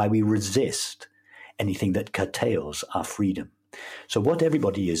 It's why we resist anything that curtails our freedom. So what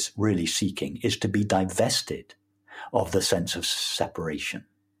everybody is really seeking is to be divested of the sense of separation.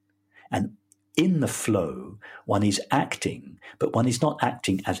 And in the flow, one is acting, but one is not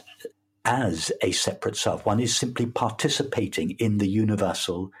acting as a separate self. One is simply participating in the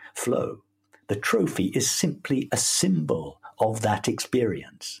universal flow. The trophy is simply a symbol of that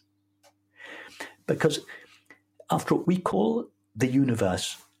experience. Because after all, we call the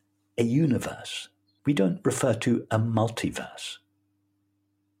universe a universe. We don't refer to a multiverse.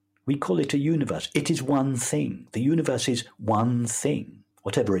 We call it a universe. It is one thing. The universe is one thing.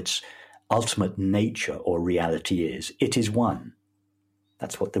 Whatever its ultimate nature or reality is, it is one.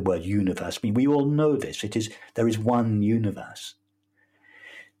 That's what the word universe means. We all know this. There is one universe.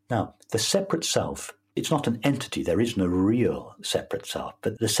 Now, the separate self, it's not an entity. There is no real separate self.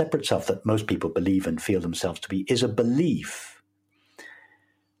 But the separate self that most people believe and feel themselves to be is a belief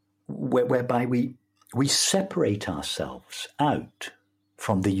whereby we separate ourselves out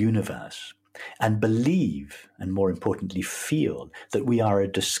from the universe and believe, and more importantly, feel that we are a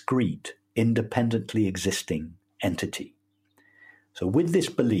discrete, independently existing entity. So with this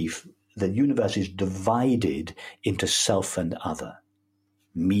belief, the universe is divided into self and other,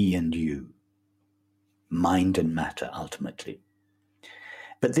 me and you, mind and matter, ultimately.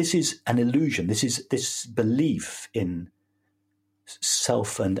 But this is an illusion. This belief in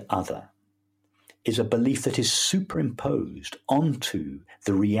self and other is a belief that is superimposed onto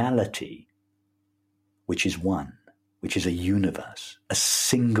the reality, which is one, which is a universe, a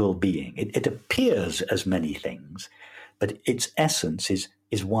single being. It appears as many things, but its essence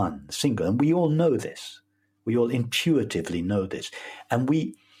is one, single. And we all know this. We all intuitively know this. And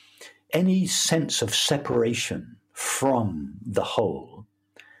any sense of separation from the whole,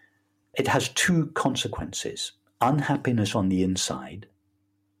 it has two consequences: unhappiness on the inside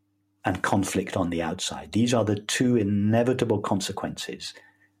and conflict on the outside. These are the two inevitable consequences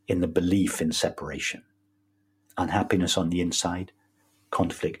in the belief in separation. Unhappiness on the inside,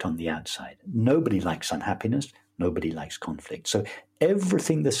 conflict on the outside. Nobody likes unhappiness. Nobody likes conflict. So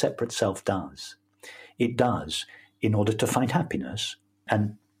everything the separate self does, it does in order to find happiness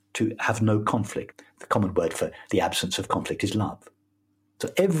and to have no conflict. The common word for the absence of conflict is love. So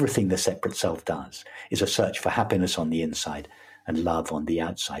everything the separate self does is a search for happiness on the inside and love on the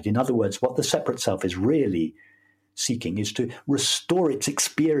outside. In other words, what the separate self is really seeking is to restore its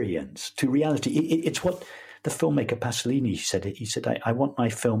experience to reality. It's what the filmmaker Pasolini said. He said, I want my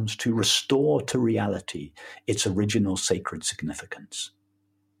films to restore to reality its original sacred significance.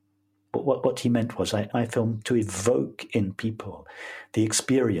 But what he meant was I filmed to evoke in people the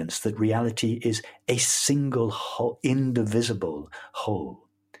experience that reality is a single whole, indivisible whole.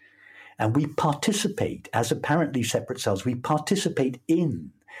 And we participate, as apparently separate selves, we participate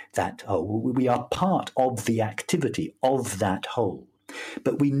in that whole. We are part of the activity of that whole.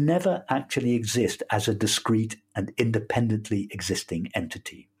 But we never actually exist as a discrete and independently existing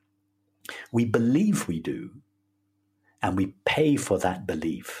entity. We believe we do, and we pay for that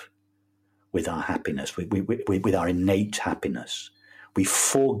belief with our happiness, with our innate happiness. We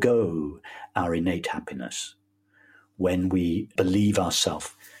forego our innate happiness when we believe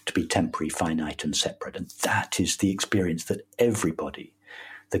ourselves to be temporary, finite, and separate. And that is the experience that everybody,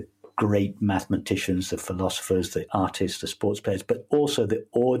 the great mathematicians, the philosophers, the artists, the sports players, but also the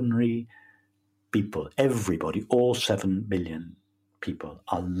ordinary people, everybody, all 7 billion people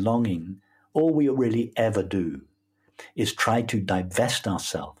are longing. All we really ever do is try to divest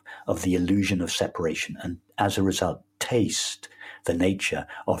ourselves of the illusion of separation and, as a result, taste the nature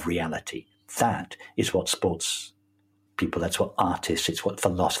of reality. That is what sports people, that's what artists, it's what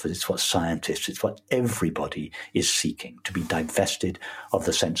philosophers, it's what scientists, it's what everybody is seeking, to be divested of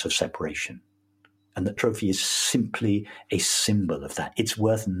the sense of separation. And the trophy is simply a symbol of that. It's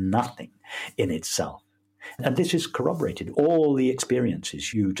worth nothing in itself. And this is corroborated. All the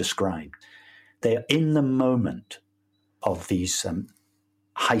experiences you described, they are in the moment of these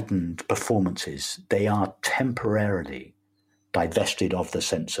heightened performances. They are temporarily divested of the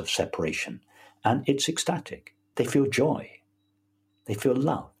sense of separation. And it's ecstatic. They feel joy. They feel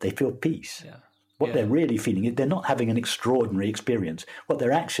love. They feel peace. Yeah. What they're really feeling is they're not having an extraordinary experience. What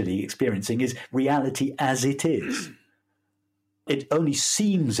they're actually experiencing is reality as it is. It only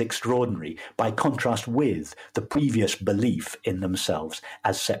seems extraordinary by contrast with the previous belief in themselves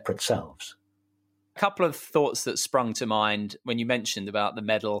as separate selves. A couple of thoughts that sprung to mind when you mentioned about the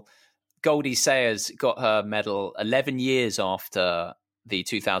medal. Goldie Sayers got her medal 11 years after the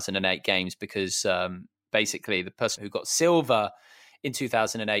 2008 games because basically the person who got silver in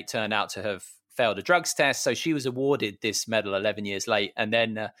 2008 turned out to have failed a drugs test. So she was awarded this medal 11 years late. And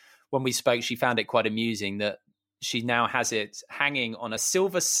then when we spoke, she found it quite amusing that she now has it hanging on a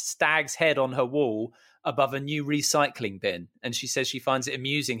silver stag's head on her wall above a new recycling bin. And she says she finds it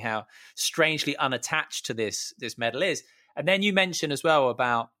amusing how strangely unattached to this medal is. And then you mentioned as well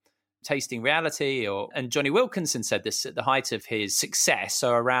about tasting reality, and Johnny Wilkinson said this at the height of his success.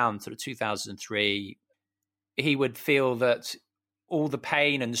 So around sort of 2003, he would feel that all the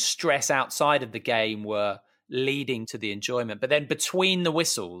pain and stress outside of the game were leading to the enjoyment. But then between the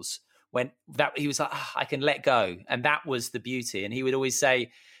whistles, when that he was like, I can let go. And that was the beauty. And he would always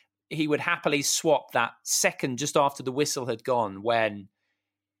say he would happily swap that second just after the whistle had gone when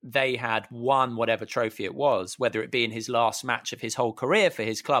they had won whatever trophy it was, whether it be in his last match of his whole career for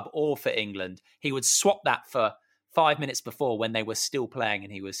his club or for England. He would swap that for 5 minutes before when they were still playing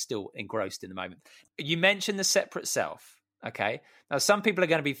and he was still engrossed in the moment. You mentioned the separate self. Okay. Now, some people are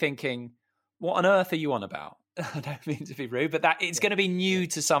going to be thinking, what on earth are you on about? I don't mean to be rude, but that it's going to be new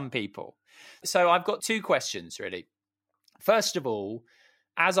to some people. So I've got two questions, really. First of all,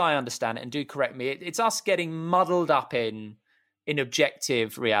 as I understand it, and do correct me, it's us getting muddled up in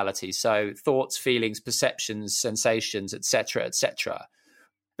objective reality. So thoughts, feelings, perceptions, sensations, etc., etc.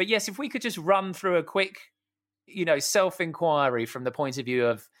 But yes, if we could just run through a quick, self-inquiry from the point of view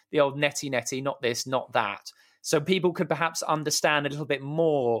of the old netty, not this, not that. So people could perhaps understand a little bit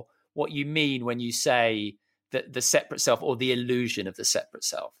more what you mean when you say that the separate self or the illusion of the separate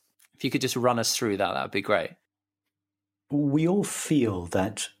self. If you could just run us through that, that would be great. We all feel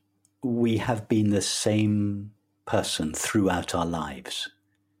that we have been the same person throughout our lives.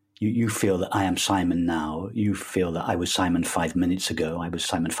 You feel that I am Simon now. You feel that I was Simon 5 minutes ago. I was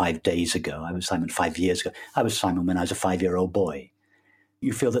Simon 5 days ago. I was Simon 5 years ago. I was Simon when I was a 5-year-old boy.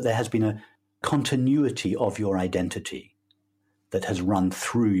 You feel that there has been a continuity of your identity that has run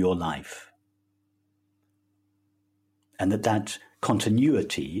through your life. And that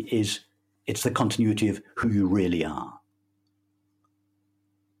continuity it's the continuity of who you really are.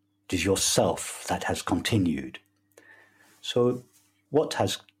 It is yourself that has continued. So what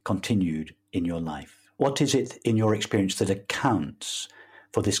has continued in your life? what is it in your experience that accounts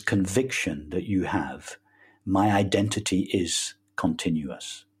for this conviction that you have? My identity is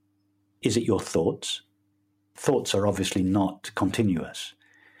continuous. Is it your thoughts? Thoughts are obviously not continuous.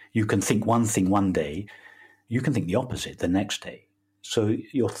 You can think one thing one day, you can think the opposite the next day. So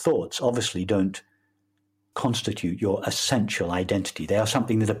your thoughts obviously don't constitute your essential identity. They are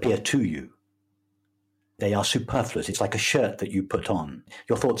something that appear to you. They are superfluous. It's like a shirt that you put on.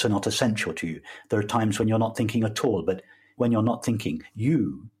 Your thoughts are not essential to you. There are times when you're not thinking at all, but when you're not thinking,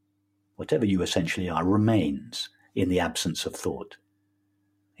 you, whatever you essentially are, remains in the absence of thought.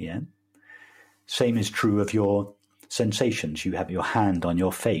 Yeah? Same is true of your sensations. You have your hand on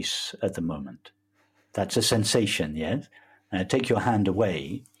your face at the moment. That's a sensation, yes? Take your hand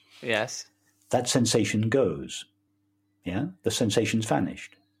away. Yes. That sensation goes. Yeah? The sensation's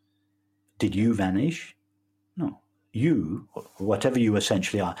vanished. Did you vanish? No. You, whatever you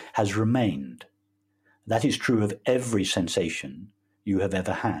essentially are, has remained. That is true of every sensation you have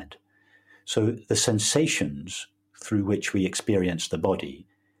ever had. So the sensations through which we experience the body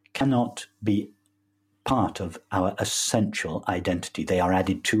cannot be part of our essential identity. They are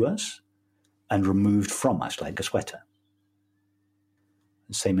added to us and removed from us like a sweater.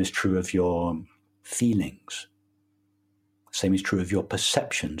 The same is true of your feelings. The same is true of your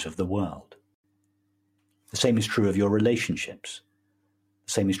perceptions of the world. The same is true of your relationships.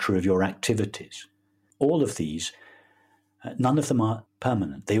 The same is true of your activities. All of these, none of them are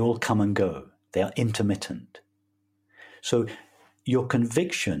permanent. They all come and go. They are intermittent. So your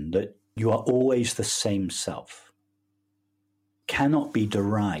conviction that you are always the same self cannot be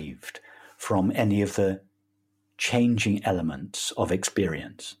derived from any of the changing elements of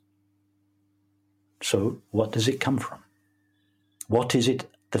experience. So what does it come from? What is it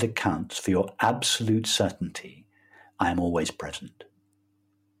that accounts for your absolute certainty? I am always present.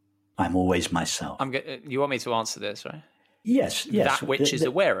 I'm always myself. You want me to answer this, right? Yes. That which is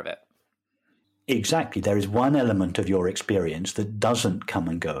aware of it. Exactly. There is one element of your experience that doesn't come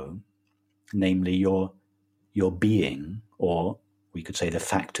and go, namely your being, or we could say the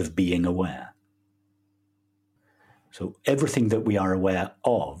fact of being aware. So everything that we are aware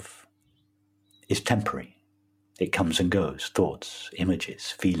of is temporary. It comes and goes. Thoughts,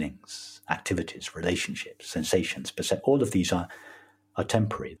 images, feelings, activities, relationships, sensations, all of these are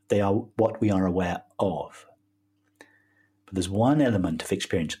temporary. They are what we are aware of. But there's one element of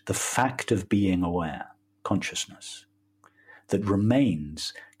experience, the fact of being aware, consciousness, that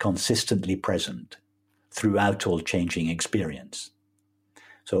remains consistently present throughout all changing experience.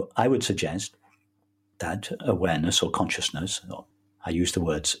 So I would suggest that awareness or consciousness, or I use the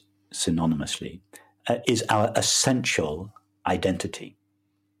words synonymously, is our essential identity.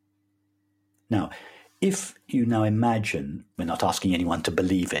 Now, if you now imagine, we're not asking anyone to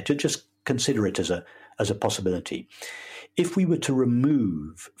believe it, just consider it as a possibility. If we were to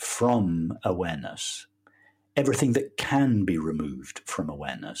remove from awareness everything that can be removed from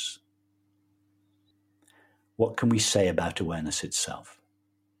awareness, what can we say about awareness itself?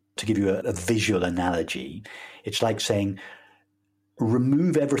 To give you a visual analogy, it's like saying,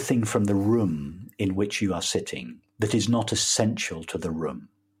 remove everything from the room in which you are sitting that is not essential to the room.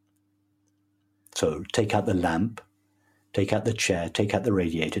 So take out the lamp, take out the chair, take out the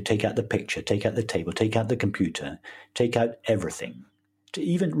radiator, take out the picture, take out the table, take out the computer, take out everything. To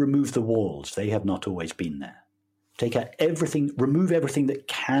even remove the walls, they have not always been there. Take out everything, remove everything that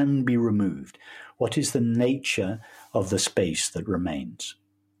can be removed. What is the nature of the space that remains?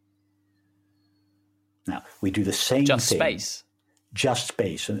 Now, we do the same thing. Just space. Just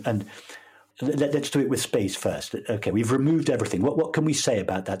space. And let's do it with space first. Okay, we've removed everything. What can we say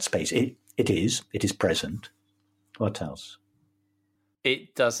about that space? It is present. What else?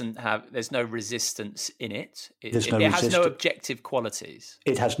 It doesn't have, there's no resistance in it. It has no objective qualities.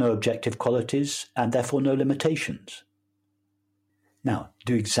 It has no objective qualities and therefore no limitations. Now,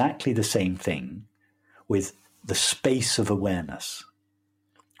 do exactly the same thing with the space of awareness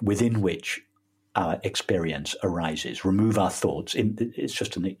within which our experience arises. Remove our thoughts. It's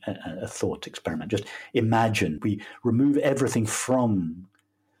just a thought experiment. Just imagine we remove everything from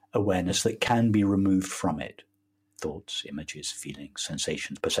awareness that can be removed from it. Thoughts, images, feelings,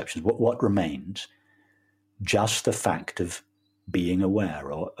 sensations, perceptions. What remains? Just the fact of being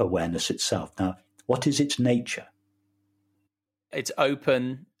aware or awareness itself. Now, what is its nature? It's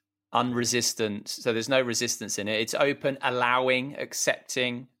open, unresistant. So there's no resistance in it. It's open, allowing,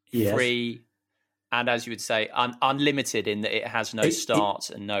 accepting, free, and as you would say, unlimited in that it has no start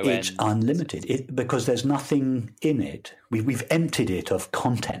and no end. It's unlimited because there's nothing in it. We've emptied it of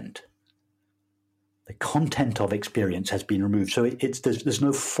content. The content of experience has been removed. So there's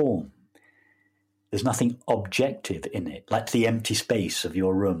no form. There's nothing objective in it, like the empty space of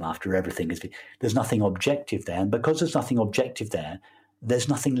your room after everything is. There's nothing objective there. And because there's nothing objective there, there's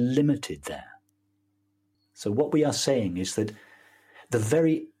nothing limited there. So what we are saying is that the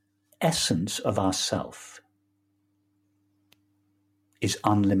very essence of ourself is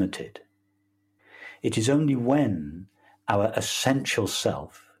unlimited. It is only when our essential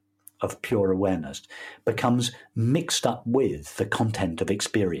self of pure awareness becomes mixed up with the content of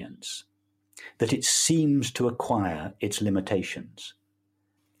experience that it seems to acquire its limitations.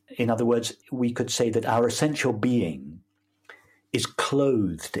 In other words, we could say that our essential being is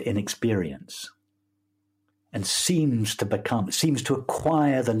clothed in experience and seems to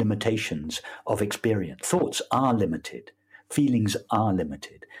acquire the limitations of experience. Thoughts are limited. Feelings are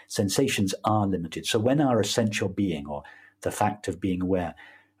limited. Sensations are limited. So when our essential being, or the fact of being aware,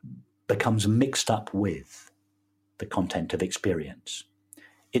 becomes mixed up with the content of experience,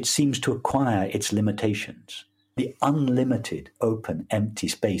 it seems to acquire its limitations. The unlimited, open, empty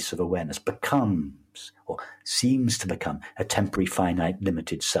space of awareness becomes, or seems to become, a temporary, finite,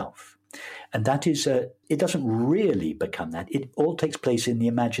 limited self. And that is, it doesn't really become that. It all takes place in the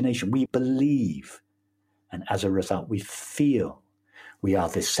imagination. We believe, and as a result, we feel we are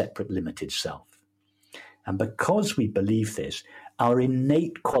this separate, limited self. And because we believe this, our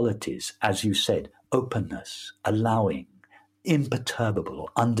innate qualities, as you said, openness, allowing, imperturbable or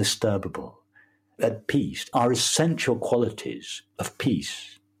undisturbable, at peace, our essential qualities of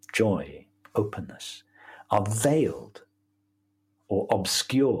peace, joy, openness, are veiled or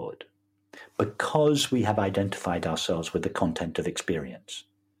obscured because we have identified ourselves with the content of experience.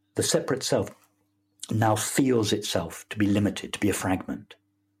 The separate self now feels itself to be limited, to be a fragment.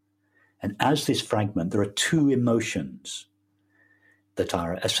 And as this fragment, there are two emotions that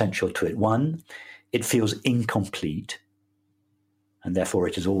are essential to it. One, it feels incomplete, and therefore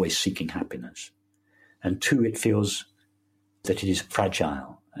it is always seeking happiness. And two, it feels that it is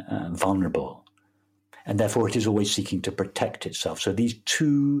fragile, vulnerable, and therefore it is always seeking to protect itself. So these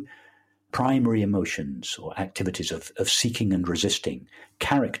two primary emotions or activities of seeking and resisting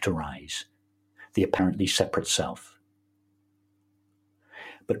characterize the apparently separate self.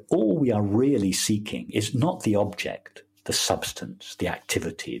 But all we are really seeking is not the object, the substance, the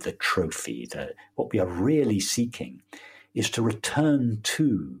activity, the trophy. What we are really seeking is to return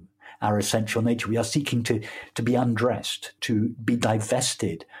to our essential nature. We are seeking to be undressed, to be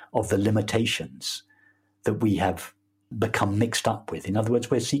divested of the limitations that we have become mixed up with. In other words,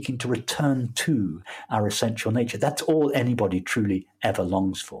 we're seeking to return to our essential nature. That's all anybody truly ever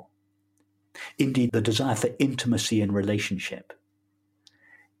longs for. Indeed, the desire for intimacy in relationship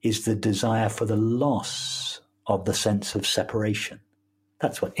is the desire for the loss of the sense of separation.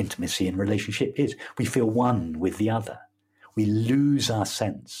 That's what intimacy in relationship is. We feel one with the other. We lose our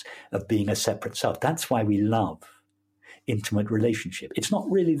sense of being a separate self. That's why we love intimate relationship. It's not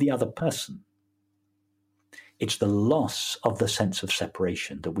really the other person. It's the loss of the sense of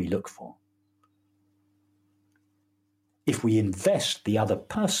separation that we look for. If we invest the other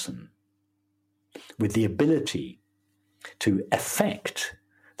person with the ability to affect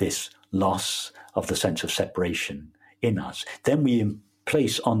this loss of the sense of separation in us, then we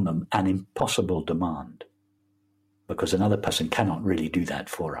place on them an impossible demand, because another person cannot really do that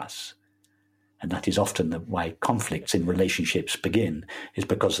for us. And that is often why conflicts in relationships begin, is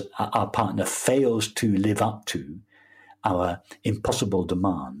because our partner fails to live up to our impossible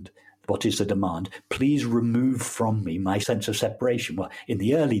demand. What is the demand? Please remove from me my sense of separation. Well, in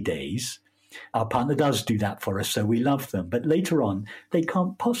the early days, our partner does do that for us, so we love them. But later on, they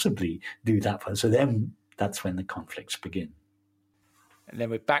can't possibly do that for us. So then that's when the conflicts begin. And then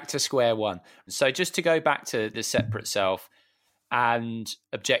we're back to square one. So just to go back to the separate self and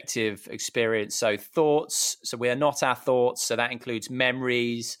objective experience. So thoughts, so we are not our thoughts. So that includes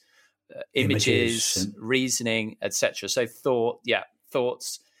memories, images, reasoning, etc. So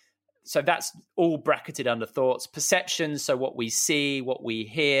thoughts. So that's all bracketed under thoughts. Perceptions, so what we see, what we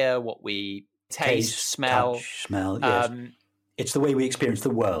hear, what we taste, smell. Touch, smell, yes. It's the way we experience the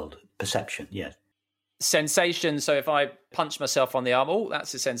world, perception, yes. Sensations, so if I punch myself on the arm, oh,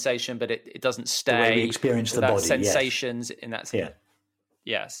 that's a sensation, but it doesn't stay. The way we experience the body, sensations, yes. In that sense. Yeah.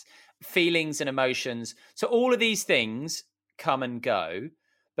 Yes. Feelings and emotions. So all of these things come and go,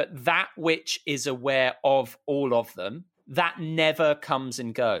 but that which is aware of all of them, that never comes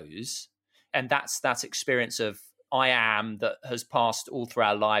and goes. And that's that experience of I am that has passed all through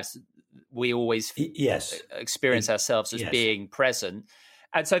our lives. We always experience ourselves as being present.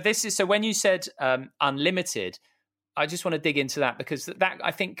 And so so when you said unlimited, I just want to dig into that, because that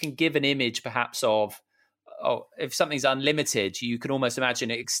I think can give an image perhaps of if something's unlimited, you can almost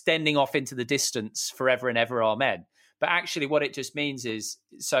imagine it extending off into the distance forever and ever, amen. But actually what it just means is,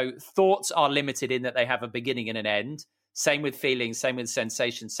 so thoughts are limited in that they have a beginning and an end. Same with feelings, same with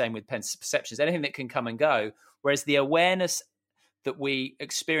sensations, same with perceptions, anything that can come and go. Whereas the awareness that we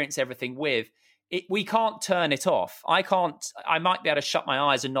experience everything with, we can't turn it off. I might be able to shut my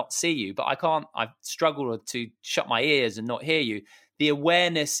eyes and not see you, but I struggle to shut my ears and not hear you. The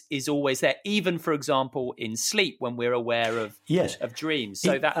awareness is always there, even, for example, in sleep when we're aware of dreams.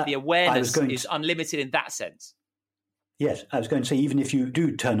 So that the awareness is unlimited in that sense. Yes, I was going to say, even if you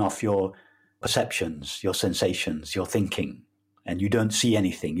do turn off your perceptions, your sensations, your thinking, and you don't see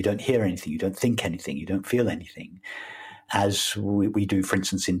anything, you don't hear anything, you don't think anything, you don't feel anything, as we do, for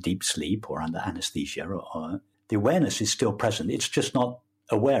instance, in deep sleep or under anesthesia, or the awareness is still present. It's just not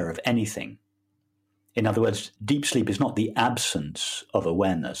aware of anything. In other words, deep sleep is not the absence of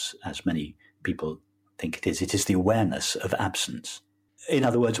awareness, as many people think it is. It is the awareness of absence. In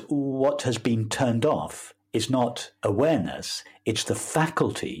other words, what has been turned off is not awareness, it's the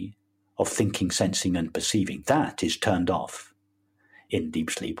faculty of thinking, sensing, and perceiving. That is turned off in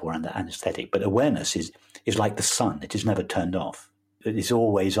deep sleep or under anesthetic. But awareness is like the sun. It is never turned off. It is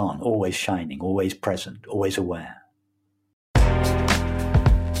always on, always shining, always present, always aware.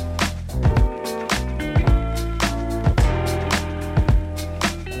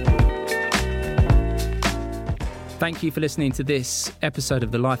 Thank you for listening to this episode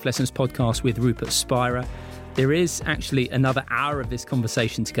of the Life Lessons podcast with Rupert Spira. There is actually another hour of this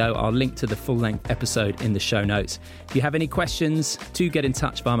conversation to go. I'll link to the full-length episode in the show notes. If you have any questions, do get in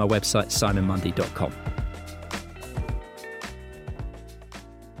touch via my website, simonmundy.com.